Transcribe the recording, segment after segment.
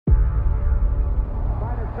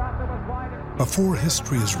Before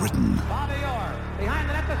history is written,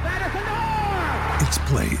 it's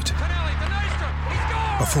played.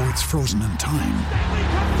 Before it's frozen in time,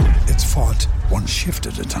 it's fought one shift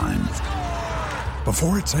at a time.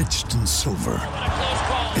 Before it's etched in silver,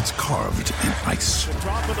 it's carved in ice.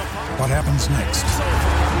 What happens next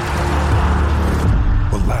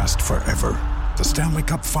will last forever. The Stanley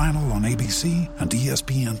Cup Final on ABC and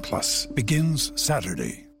ESPN Plus begins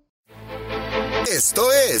Saturday.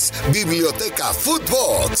 Esto es Biblioteca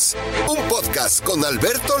Footbox, un podcast con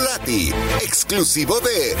Alberto Lati, exclusivo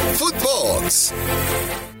de Footbox.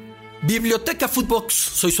 Biblioteca Footbox,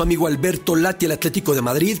 soy su amigo Alberto Lati, el Atlético de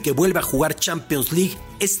Madrid, que vuelve a jugar Champions League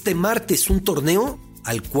este martes, un torneo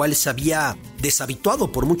al cual se había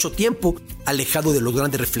deshabituado por mucho tiempo, alejado de los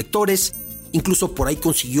grandes reflectores. Incluso por ahí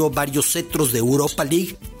consiguió varios cetros de Europa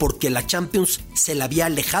League porque la Champions se la había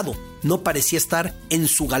alejado. No parecía estar en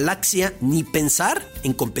su galaxia ni pensar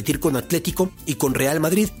en competir con Atlético y con Real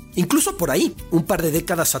Madrid. Incluso por ahí, un par de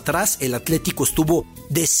décadas atrás, el Atlético estuvo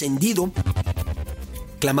descendido.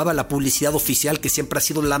 Clamaba la publicidad oficial que siempre ha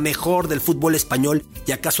sido la mejor del fútbol español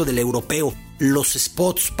y acaso del europeo. Los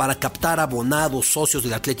spots para captar abonados, socios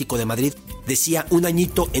del Atlético de Madrid, decía un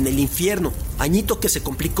añito en el infierno, añito que se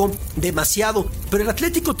complicó demasiado, pero el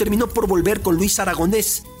Atlético terminó por volver con Luis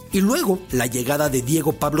Aragonés y luego la llegada de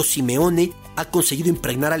Diego Pablo Simeone ha conseguido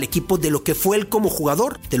impregnar al equipo de lo que fue él como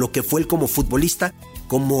jugador, de lo que fue él como futbolista,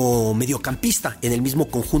 como mediocampista en el mismo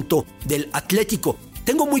conjunto del Atlético.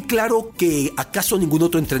 Tengo muy claro que acaso ningún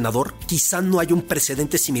otro entrenador, quizá no haya un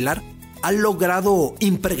precedente similar, ha logrado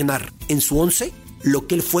impregnar en su once lo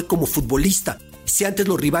que él fue como futbolista. Si antes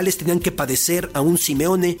los rivales tenían que padecer a un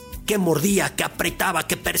Simeone que mordía, que apretaba,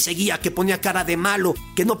 que perseguía, que ponía cara de malo,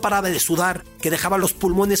 que no paraba de sudar, que dejaba los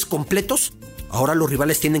pulmones completos, ahora los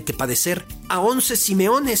rivales tienen que padecer a 11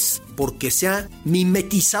 Simeones porque se ha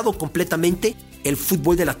mimetizado completamente el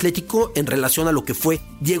fútbol del Atlético en relación a lo que fue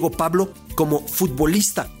Diego Pablo como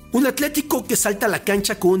futbolista. Un Atlético que salta a la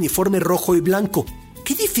cancha con un uniforme rojo y blanco.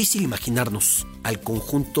 Qué difícil imaginarnos al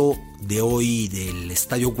conjunto de hoy del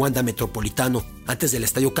Estadio Wanda Metropolitano, antes del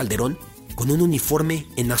Estadio Calderón, con un uniforme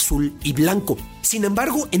en azul y blanco. Sin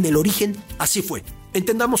embargo, en el origen así fue.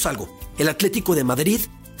 Entendamos algo, el Atlético de Madrid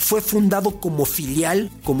fue fundado como filial,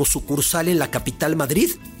 como sucursal en la capital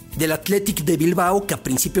Madrid, del Atlético de Bilbao, que a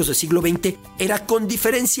principios del siglo XX era con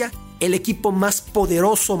diferencia el equipo más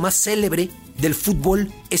poderoso, más célebre del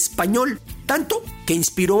fútbol español, tanto que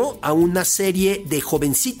inspiró a una serie de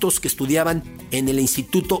jovencitos que estudiaban en el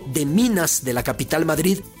Instituto de Minas de la capital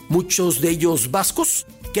Madrid, muchos de ellos vascos,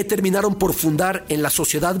 que terminaron por fundar en la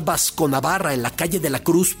Sociedad Vasco-Navarra, en la calle de la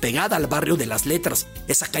Cruz, pegada al barrio de las Letras,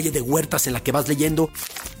 esa calle de huertas en la que vas leyendo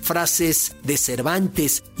frases de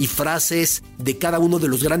Cervantes y frases de cada uno de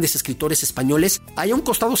los grandes escritores españoles. Ahí a un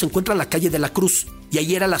costado se encuentra la calle de la Cruz, y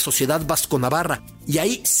ahí era la Sociedad Vasco-Navarra, y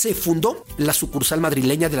ahí se fundó la sucursal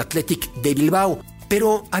madrileña del Atlético de Bilbao.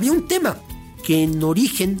 Pero había un tema, que en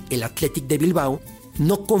origen el Atlético de Bilbao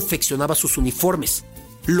no confeccionaba sus uniformes,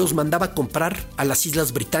 los mandaba a comprar a las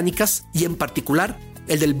Islas Británicas y en particular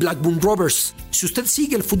el del Blackburn Rovers. Si usted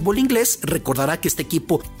sigue el fútbol inglés, recordará que este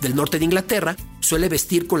equipo del norte de Inglaterra suele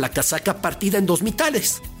vestir con la casaca partida en dos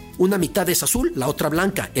mitades. Una mitad es azul, la otra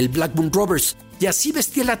blanca, el Blackburn Rovers. Y así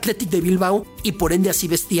vestía el Atlético de Bilbao y por ende así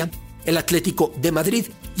vestía el Atlético de Madrid.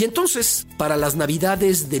 Y entonces, para las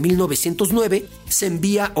Navidades de 1909, se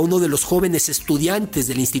envía a uno de los jóvenes estudiantes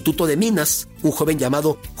del Instituto de Minas, un joven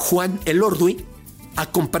llamado Juan Elorduy,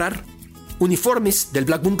 a comprar uniformes del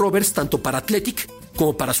Blackburn Rovers tanto para Athletic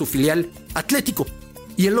como para su filial Atlético.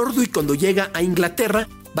 Y el Elorduy, cuando llega a Inglaterra,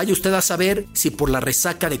 vaya usted a saber si por la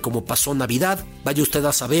resaca de cómo pasó Navidad, vaya usted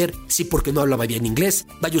a saber si porque no hablaba bien inglés,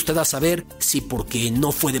 vaya usted a saber si porque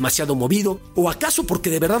no fue demasiado movido o acaso porque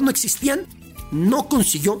de verdad no existían, no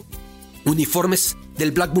consiguió uniformes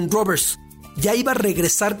del Blackburn Rovers. Ya iba a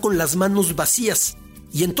regresar con las manos vacías.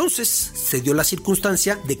 Y entonces se dio la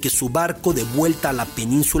circunstancia de que su barco de vuelta a la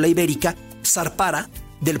península ibérica zarpara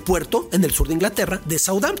del puerto en el sur de Inglaterra, de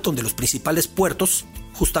Southampton, de los principales puertos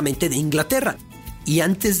justamente de Inglaterra. Y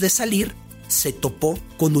antes de salir se topó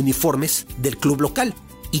con uniformes del club local.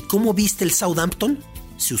 ¿Y cómo viste el Southampton?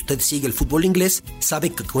 Si usted sigue el fútbol inglés,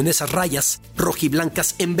 sabe que con esas rayas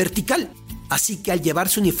rojiblancas en vertical. Así que al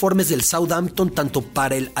llevarse uniformes del Southampton tanto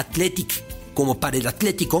para el Athletic como para el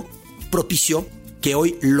Atlético, propició que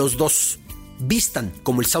hoy los dos vistan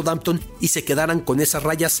como el Southampton y se quedaran con esas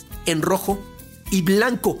rayas en rojo y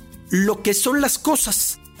blanco. Lo que son las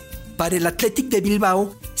cosas. Para el Atlético de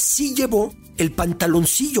Bilbao sí llevó el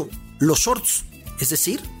pantaloncillo, los shorts, es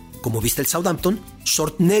decir, como viste el Southampton,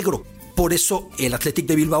 short negro. Por eso el Atlético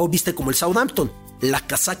de Bilbao viste como el Southampton. la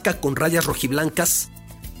casaca con rayas rojiblancas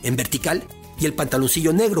en vertical y el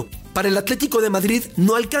pantaloncillo negro. Para el Atlético de Madrid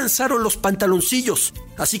no alcanzaron los pantaloncillos,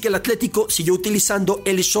 así que el Atlético siguió utilizando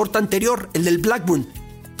el short anterior, el del Blackburn.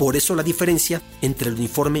 Por eso la diferencia entre el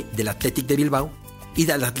uniforme del Athletic de Bilbao y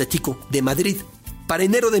del Atlético de Madrid. Para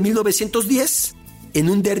enero de 1910, en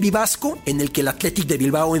un derbi vasco en el que el Athletic de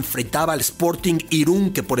Bilbao enfrentaba al Sporting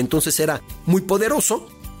Irún, que por entonces era muy poderoso,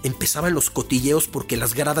 empezaban los cotilleos porque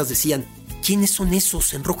las gradas decían: ¿quiénes son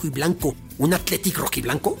esos en rojo y blanco? ¿Un Athletic rojo y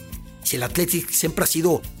blanco? Si el Athletic siempre ha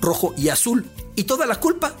sido rojo y azul. Y toda la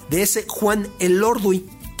culpa de ese Juan Elorduy,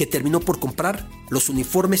 que terminó por comprar los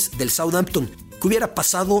uniformes del Southampton. ¿Qué hubiera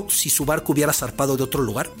pasado si su barco hubiera zarpado de otro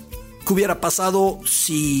lugar? ¿Qué hubiera pasado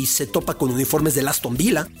si se topa con uniformes del Aston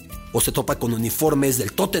Villa? ¿O se topa con uniformes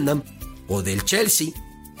del Tottenham? ¿O del Chelsea?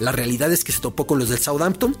 La realidad es que se topó con los del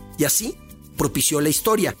Southampton y así propició la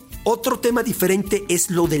historia. Otro tema diferente es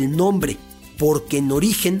lo del nombre, porque en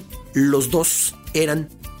origen los dos eran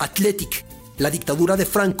Athletic. La dictadura de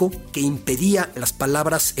Franco, que impedía las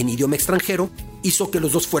palabras en idioma extranjero, hizo que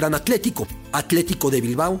los dos fueran Atlético. Atlético de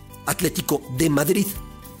Bilbao, Atlético de Madrid.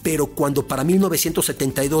 Pero cuando para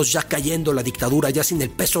 1972, ya cayendo la dictadura, ya sin el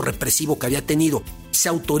peso represivo que había tenido, se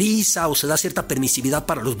autoriza o se da cierta permisividad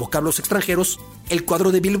para los vocablos extranjeros, el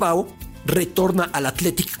cuadro de Bilbao retorna al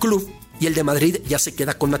Athletic Club y el de Madrid ya se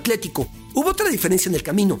queda con Atlético. Hubo otra diferencia en el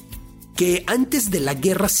camino, que antes de la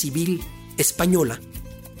Guerra Civil Española,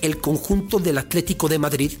 el conjunto del Atlético de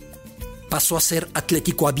Madrid pasó a ser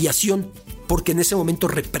Atlético Aviación, porque en ese momento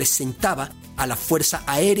representaba a la Fuerza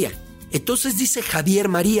Aérea. Entonces dice Javier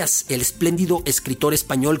Marías, el espléndido escritor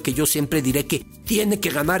español que yo siempre diré que tiene que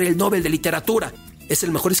ganar el Nobel de Literatura. Es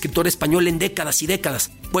el mejor escritor español en décadas y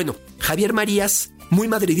décadas. Bueno, Javier Marías, muy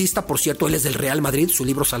madridista, por cierto, él es del Real Madrid, su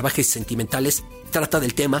libro Salvajes y Sentimentales trata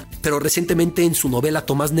del tema, pero recientemente en su novela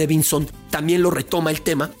Tomás Nevinson también lo retoma el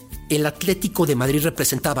tema. El Atlético de Madrid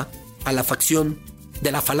representaba a la facción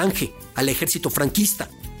de la Falange, al ejército franquista,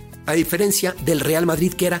 a diferencia del Real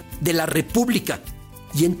Madrid, que era de la República.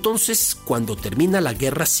 Y entonces, cuando termina la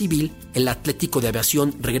Guerra Civil, el Atlético de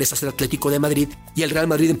Aviación regresa a ser Atlético de Madrid y el Real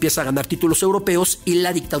Madrid empieza a ganar títulos europeos y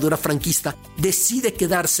la dictadura franquista decide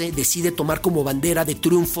quedarse, decide tomar como bandera de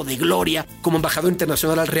triunfo, de gloria, como embajador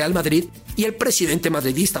internacional al Real Madrid, y el presidente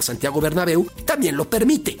madridista, Santiago Bernabéu, también lo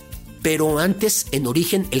permite. Pero antes, en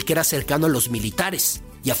origen, el que era cercano a los militares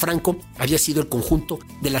y a Franco había sido el conjunto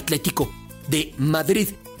del Atlético de Madrid.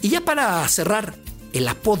 Y ya para cerrar, el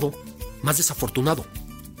apodo más desafortunado,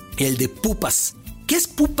 el de Pupas. ¿Qué es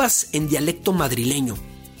Pupas en dialecto madrileño?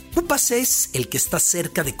 Pupas es el que está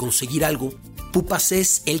cerca de conseguir algo. Pupas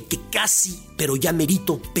es el que casi, pero ya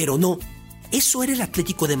merito, pero no. Eso era el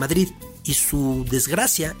Atlético de Madrid. Y su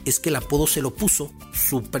desgracia es que el apodo se lo puso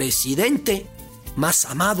su presidente más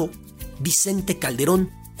amado, Vicente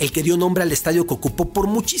Calderón, el que dio nombre al estadio que ocupó por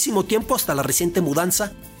muchísimo tiempo hasta la reciente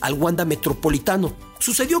mudanza al Wanda Metropolitano.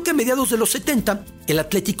 Sucedió que a mediados de los 70, el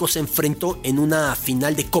Atlético se enfrentó en una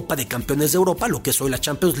final de Copa de Campeones de Europa, lo que es hoy la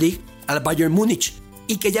Champions League, al Bayern Múnich,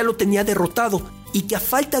 y que ya lo tenía derrotado, y que a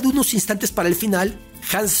falta de unos instantes para el final,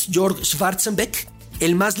 Hans-Jörg Schwarzenbeck,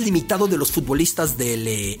 el más limitado de los futbolistas del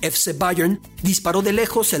FC Bayern, disparó de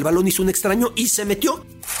lejos, el balón hizo un extraño y se metió.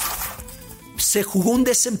 Se jugó un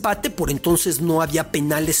desempate, por entonces no había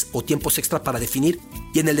penales o tiempos extra para definir,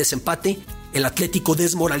 y en el desempate el Atlético,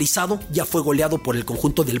 desmoralizado, ya fue goleado por el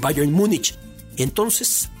conjunto del Bayern Múnich.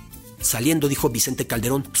 Entonces, saliendo, dijo Vicente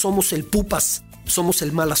Calderón: somos el Pupas, somos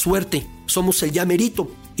el mala suerte, somos el ya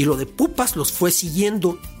merito. Y lo de Pupas los fue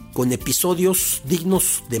siguiendo con episodios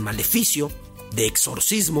dignos de maleficio, de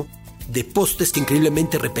exorcismo, de postes que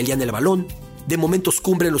increíblemente repelían el balón, de momentos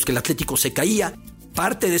cumbre en los que el Atlético se caía.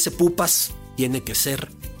 Parte de ese Pupas tiene que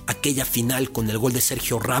ser aquella final con el gol de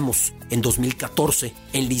Sergio Ramos en 2014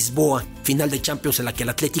 en Lisboa, final de Champions en la que el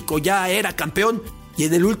Atlético ya era campeón y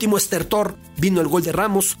en el último estertor vino el gol de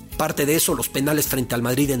Ramos. Parte de eso, los penales frente al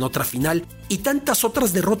Madrid en otra final y tantas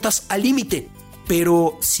otras derrotas al límite.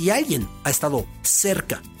 Pero si alguien ha estado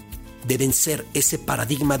cerca de vencer ese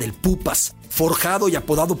paradigma del Pupas, forjado y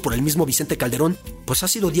apodado por el mismo Vicente Calderón, pues ha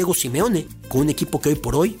sido Diego Simeone, con un equipo que hoy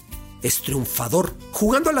por hoy es triunfador,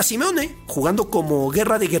 jugando a la Simeone, jugando como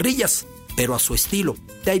guerra de guerrillas, pero a su estilo.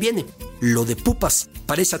 De ahí viene lo de Pupas,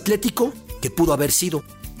 parece Atlético que pudo haber sido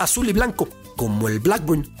azul y blanco, como el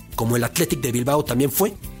Blackburn, como el Athletic de Bilbao también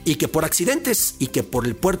fue, y que por accidentes, y que por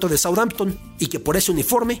el puerto de Southampton, y que por ese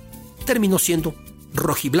uniforme terminó siendo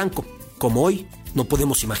rojiblanco, como hoy no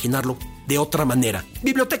podemos imaginarlo de otra manera.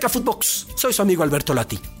 Biblioteca Footbox, soy su amigo Alberto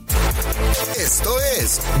Lati. Esto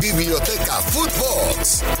es Biblioteca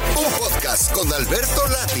Footbox, un podcast con Alberto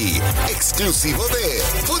Lati, exclusivo de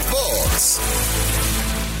Footbox.